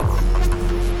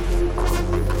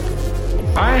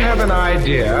I have an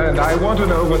idea, and I want to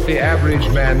know what the average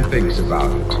man thinks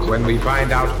about it. When we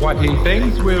find out what he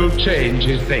thinks, we'll change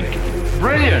his thinking.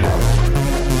 Brilliant!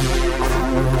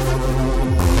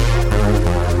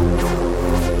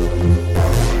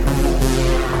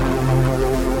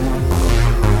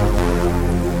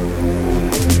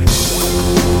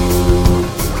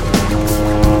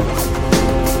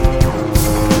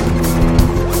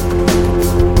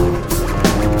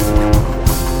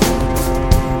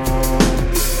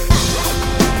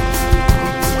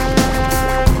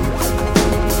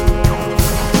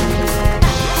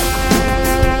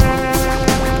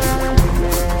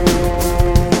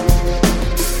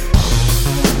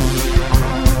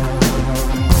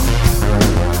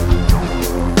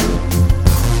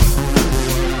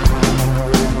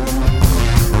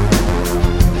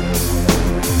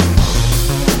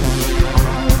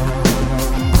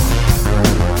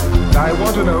 I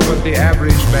want to know what the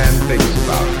average man thinks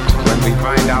about it. When we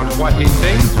find out what he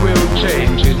thinks, we'll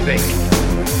change his thinking.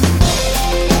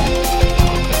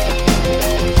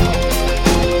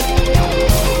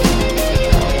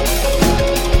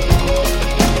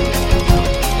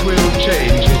 We'll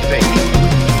change his thinking.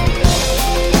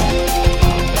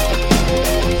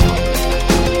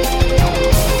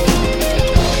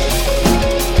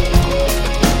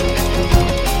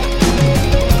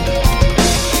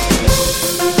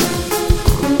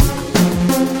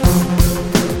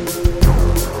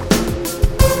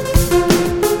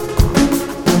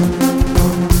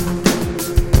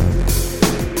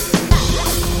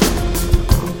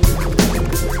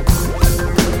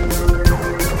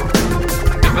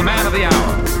 The man of the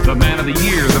hour, the man of the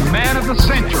year, the man of the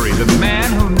century, the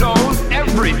man who knows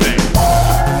everything.